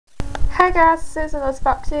Hi guys, Susan Loves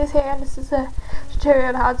Foxes here, and this is a tutorial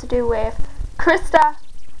on how to do with Krista.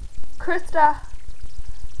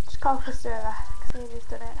 Just call Krista there, because Amy's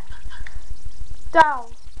done it. Down,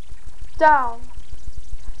 down,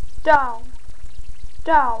 down,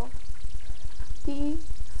 down. The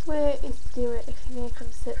easiest way is to do it if you make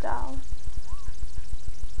them sit down.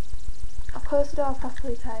 I'll close the door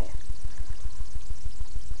properly tight.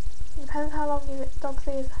 It depends how long your dog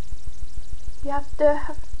is. You have to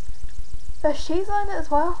have she's on it as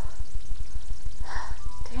well.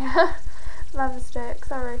 Dear, my mistake,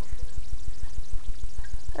 sorry.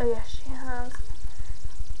 Oh yes, she has.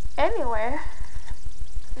 Anyway,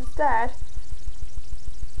 instead,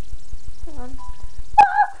 hang on.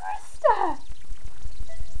 Oh, Krista!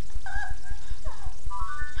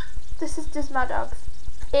 This is just my dogs.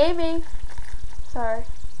 Aimee, sorry.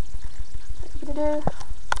 What are you gonna do?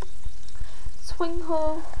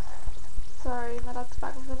 Twinkle. Sorry, my dog's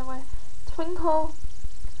back was in the way. Twinkle,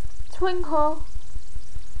 twinkle,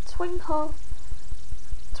 twinkle,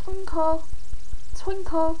 twinkle,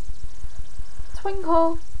 twinkle,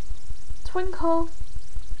 twinkle, twinkle.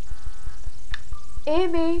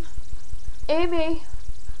 Aimee, Aimee.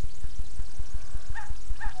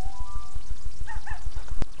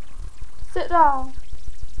 Sit down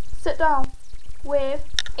with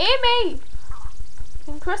Aimee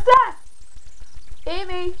and Krista.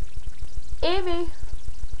 Aimee, Aimee.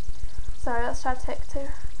 Sorry, let's try take two.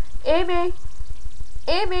 Aimee,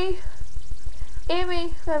 Aimee,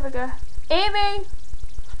 Aimee. There we go. Aimee,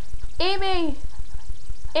 Aimee,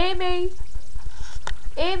 Aimee,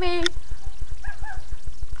 Aimee.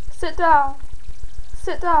 Sit down,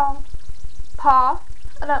 paw.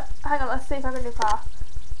 No, hang on, let's see if I can do paw.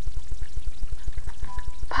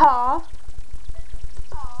 Paw.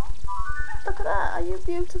 Look at that, are you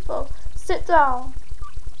beautiful? Sit down.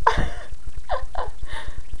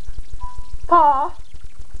 Paw.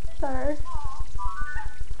 Sorry.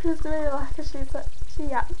 Krista really like her, she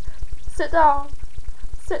yaps. Sit down.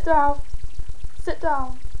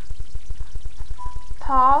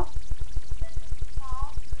 Paw.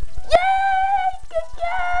 Yay! Good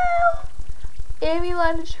girl! Aimee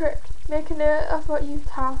learned a trick. Make a note of what you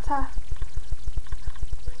taught her.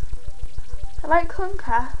 I like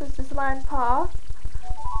Clunker, who's this line paw.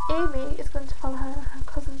 Aimee is going to follow her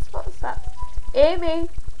cousin's footsteps. Aimee,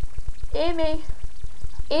 Aimee,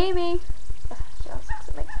 Aimee. She always looks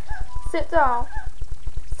at me. Sit down.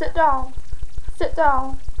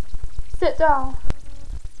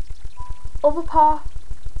 Other paw.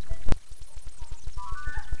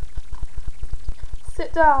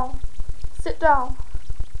 Sit down.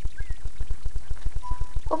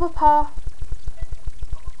 Other paw.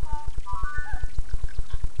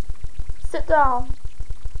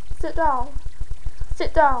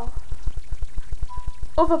 Sit down.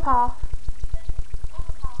 Other paw.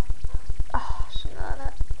 Oh, she learned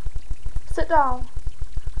it. Sit down.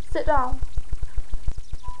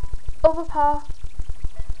 Other paw.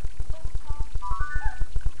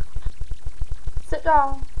 Sit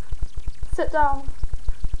down.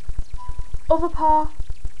 Other paw.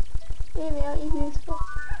 Aimee, aren't you beautiful?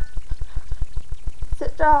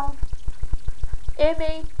 Sit down.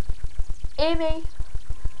 Aimee.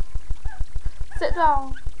 Sit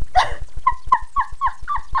down.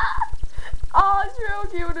 Oh, it's real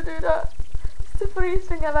cute to do that. It's the funniest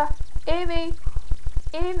thing ever. Aimee,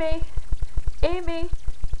 Aimee, Aimee,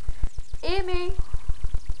 Aimee,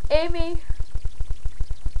 Aimee,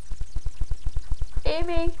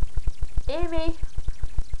 Aimee, Aimee.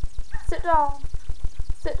 Sit down.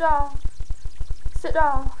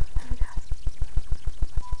 There we go.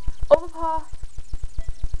 Other paw.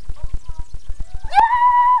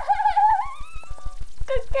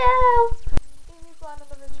 Good girl!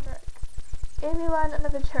 Aimee learned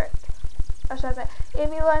another trick. Or should I say,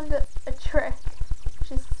 Aimee learned a trick,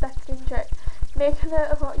 which is the second trick. Make a note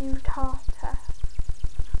of what you taught her.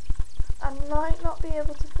 I might not be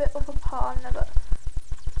able to fit other paw in there, but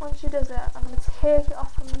once she does it, I'm going to take it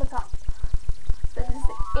off from the top. So this is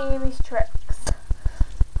Aimee's tricks.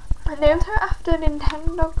 I named her after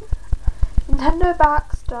Nintendo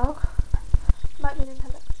Barks dog. Might be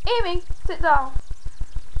Nintendo. Aimee, sit down.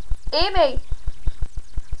 Aimee!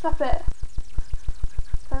 Stop it.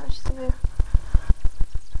 I don't know what she's gonna do.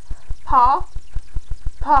 Paw.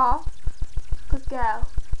 Good girl.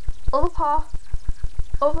 Other paw.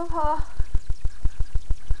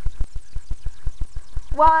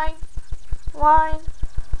 Whine.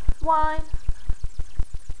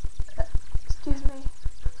 Excuse me.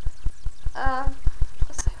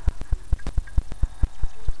 Let's see.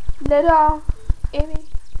 Lay down. Aimee.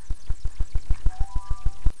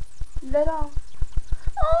 Lay down.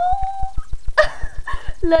 Oh!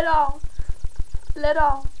 Lay down. Lay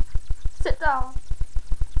down. Sit down.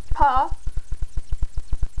 Paw.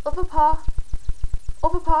 Other paw.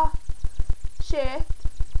 Other paw. Shake.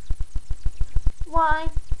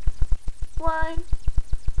 Whine. Whine.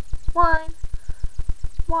 Whine.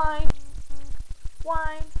 Whine.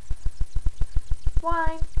 Whine.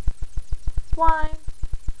 Whine. Whine.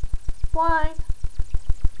 Whine.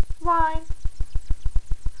 Whine.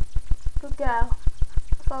 Good girl.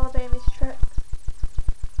 That's all of Aimee's tricks.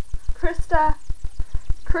 Krista.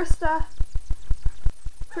 Krista.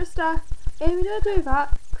 Krista. Aimee, don't do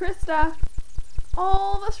that. Krista.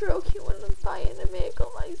 Oh, that's real cute when I'm buying the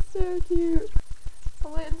makeup. That is so cute.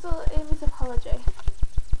 I'll wait until Aimee's apology.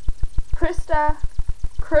 Krista.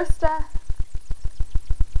 Krista.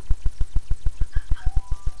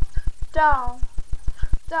 Down.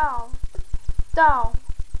 Down. Down.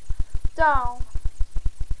 Down.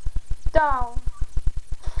 Down.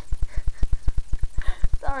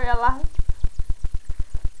 Sorry, I laughed.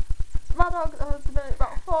 My dog has done it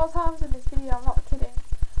about 4 times in this video, I'm not kidding.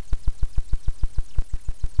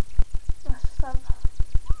 Let's just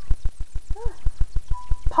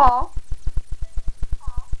paw.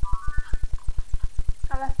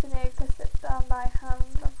 I left an egg to sit down by hand,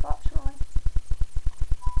 unfortunately.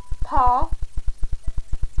 Paw.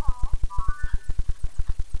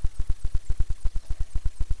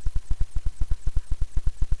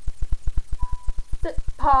 Sit,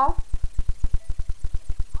 paw.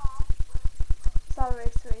 Sorry,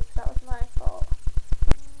 sweetie, that was my fault.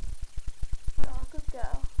 Oh, good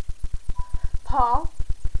girl. Paw.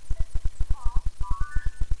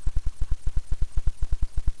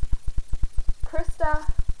 Krista.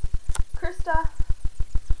 Krista.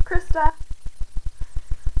 Krista.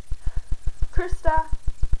 Krista.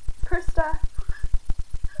 Krista.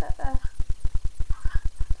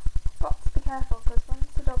 Got to be careful because once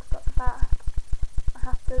the dog's got the back, I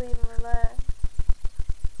have to leave him alone.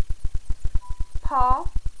 Paw.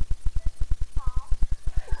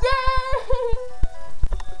 Yay!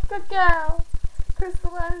 Good girl.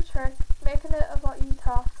 Krista learned a trick, making it of what you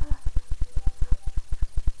taught her.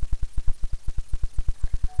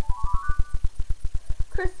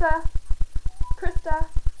 Krista. Krista.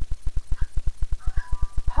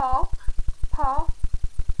 Paw. Paw.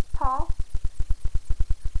 Paw.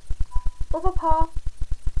 Other paw.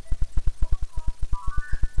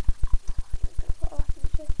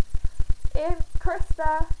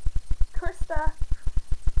 Krista. Krista.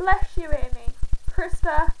 Bless you, Aimee.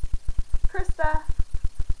 Krista. Krista.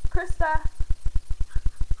 Krista.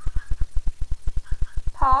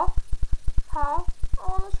 Paw. Paw.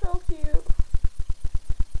 Oh, that's real cute.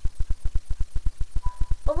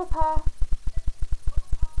 Other paw.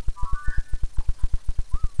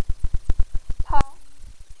 Paw.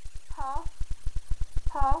 Paw.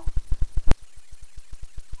 Paw.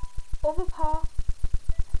 Other paw.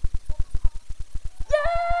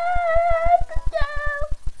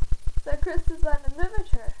 So Krista's learned another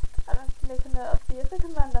trick. I don't have to make a note of the other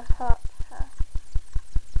command I taught her.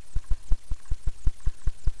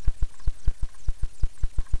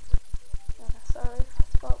 Oh, sorry if I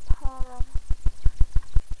spelled paw wrong.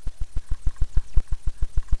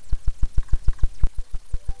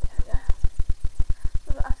 There we go.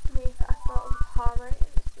 They were asking me if I spelled the paw right,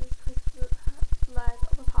 and it says Krista's learned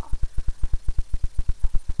of a paw.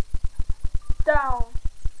 Down.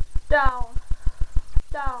 Down.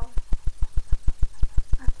 Down.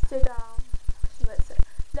 Sit down. She lets it.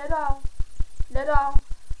 Lay down. Lay down.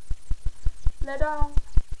 Lay down.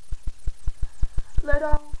 Lay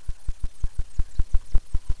down.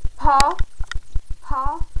 Paw.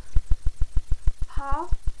 Paw. Paw.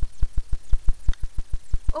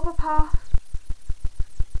 Other paw.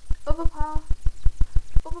 Other paw.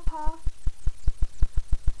 Other paw.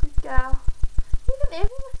 Good girl. Even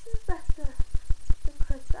Aimee listens better than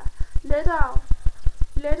Krista. Lay down.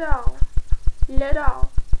 Lay down. Lay down.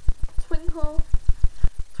 Twinkle,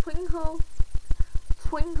 twinkle,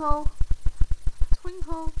 twinkle,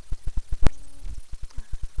 twinkle,